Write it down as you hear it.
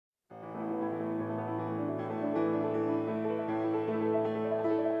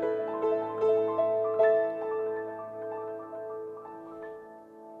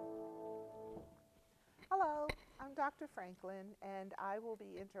Dr. Franklin, and I will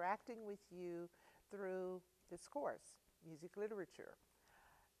be interacting with you through this course, Music Literature.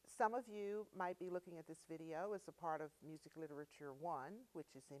 Some of you might be looking at this video as a part of Music Literature 1,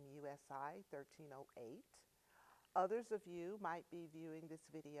 which is MUSI 1308. Others of you might be viewing this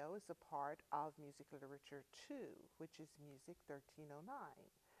video as a part of Music Literature 2, which is Music 1309.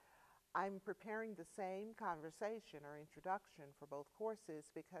 I'm preparing the same conversation or introduction for both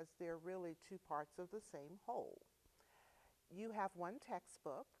courses because they're really two parts of the same whole. You have one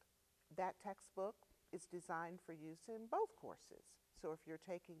textbook. That textbook is designed for use in both courses. So if you're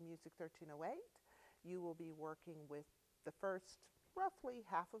taking Music 1308, you will be working with the first roughly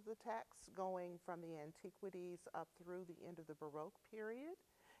half of the text, going from the Antiquities up through the end of the Baroque period,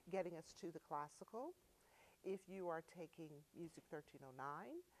 getting us to the classical. If you are taking Music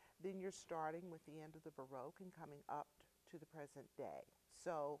 1309, then you're starting with the end of the Baroque and coming up to the present day.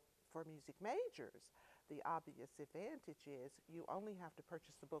 So for music majors, the obvious advantage is you only have to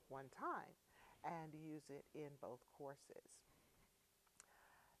purchase the book one time and use it in both courses.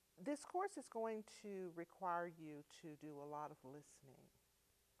 This course is going to require you to do a lot of listening.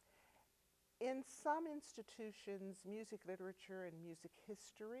 In some institutions, music literature and music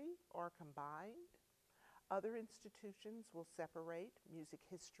history are combined. Other institutions will separate music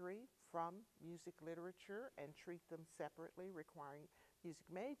history from music literature and treat them separately, requiring music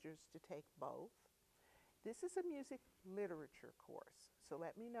majors to take both. This is a music literature course, so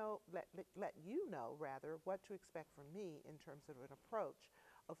let you know what to expect from me in terms of an approach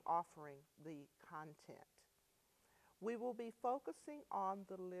of offering the content. We will be focusing on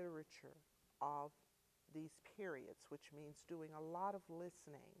the literature of these periods, which means doing a lot of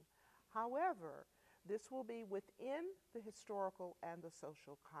listening. However, this will be within the historical and the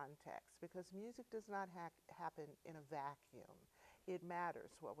social context because music does not happen in a vacuum. It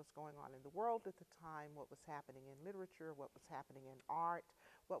matters what was going on in the world at the time, what was happening in literature, what was happening in art,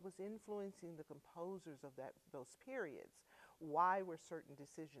 what was influencing the composers of those periods. Why were certain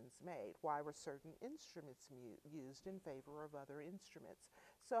decisions made? Why were certain instruments used in favor of other instruments?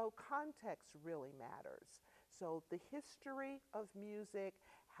 So context really matters. So the history of music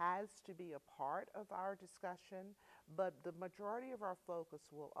has to be a part of our discussion, but the majority of our focus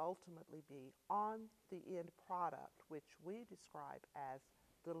will ultimately be on the end product, which we describe as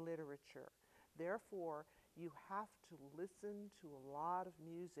the literature. Therefore, you have to listen to a lot of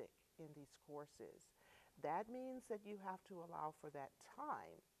music in these courses. That means that you have to allow for that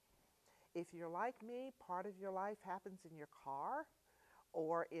time. If you're like me, part of your life happens in your car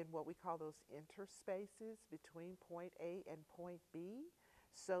or in what we call those interspaces between point A and point B.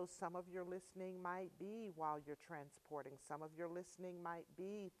 So some of your listening might be while you're transporting. Some of your listening might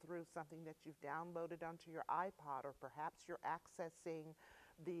be through something that you've downloaded onto your iPod, or perhaps you're accessing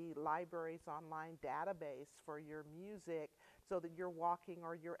the library's online database for your music so that you're walking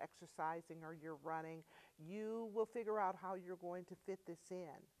or you're exercising or you're running. You will figure out how you're going to fit this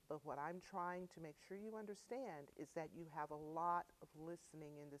in. But what I'm trying to make sure you understand is that you have a lot of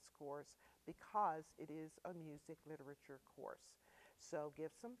listening in this course because it is a music literature course. So give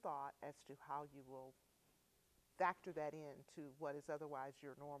some thought as to how you will factor that into what is otherwise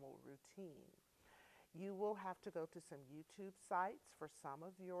your normal routine. You will have to go to some YouTube sites for some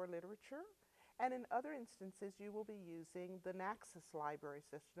of your literature, and in other instances you will be using the Naxos library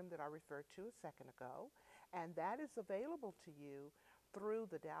system that I referred to a second ago, and that is available to you through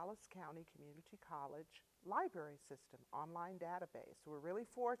the Dallas County Community College library system online database. We're really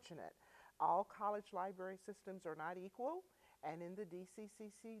fortunate. All college library systems are not equal, and in the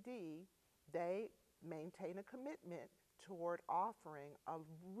DCCCD, they maintain a commitment toward offering a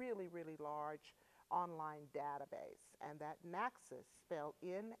really, really large online database. And that Naxos, spelled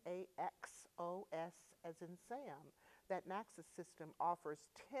N-A-X-O-S as in Sam, that Naxos system offers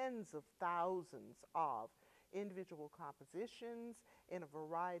tens of thousands of individual compositions in a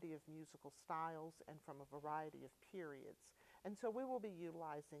variety of musical styles and from a variety of periods. And so we will be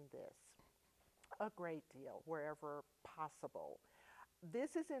utilizing this a great deal wherever possible.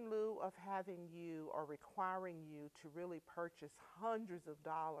 This is in lieu of having you or requiring you to really purchase hundreds of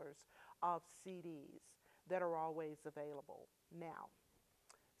dollars of CDs that are always available. Now,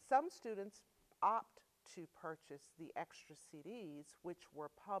 some students opt to purchase the extra CDs which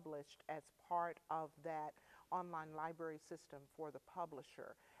were published as part of that online library system for the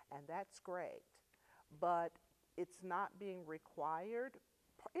publisher, and that's great, but it's not being required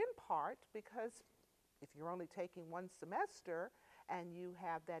in part because if you're only taking one semester and you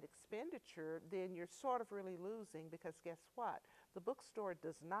have that expenditure, then you're sort of really losing because guess what? The bookstore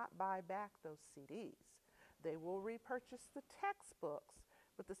does not buy back those CDs. They will repurchase the textbooks,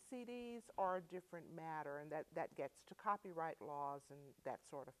 but the CDs are a different matter, and that gets to copyright laws and that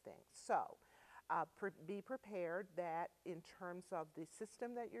sort of thing. So be prepared that in terms of the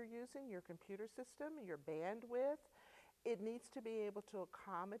system that you're using, your computer system, your bandwidth, it needs to be able to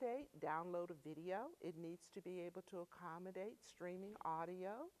accommodate download a video. It needs to be able to accommodate streaming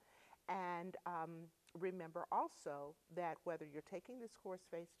audio. And remember also that whether you're taking this course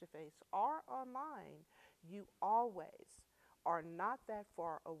face-to-face or online, you always are not that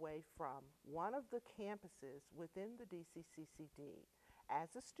far away from one of the campuses within the DCCCD.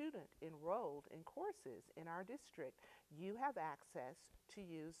 As a student enrolled in courses in our district, you have access to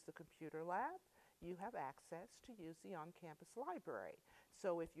use the computer lab. You have access to use the on-campus library.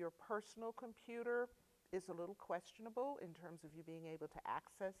 So if your personal computer is a little questionable in terms of you being able to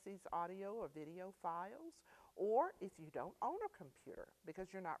access these audio or video files, or if you don't own a computer, because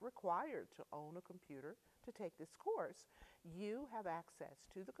you're not required to own a computer to take this course, you have access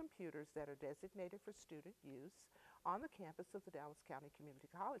to the computers that are designated for student use on the campus of the Dallas County Community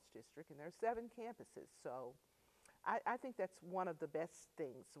College District, and there are 7 campuses. So I think that's one of the best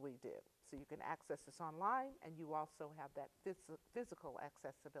things we do. So you can access this online, and you also have that physical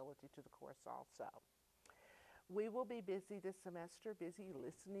accessibility to the course also. We will be busy this semester, busy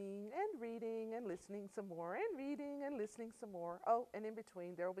listening and reading and listening some more and reading and listening some more. Oh, and in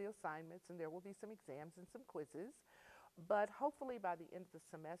between there will be assignments and there will be some exams and some quizzes. But hopefully by the end of the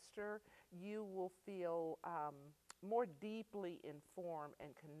semester, you will feel more deeply informed and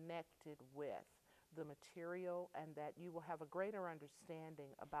connected with the material, and that you will have a greater understanding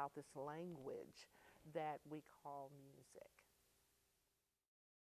about this language that we call music.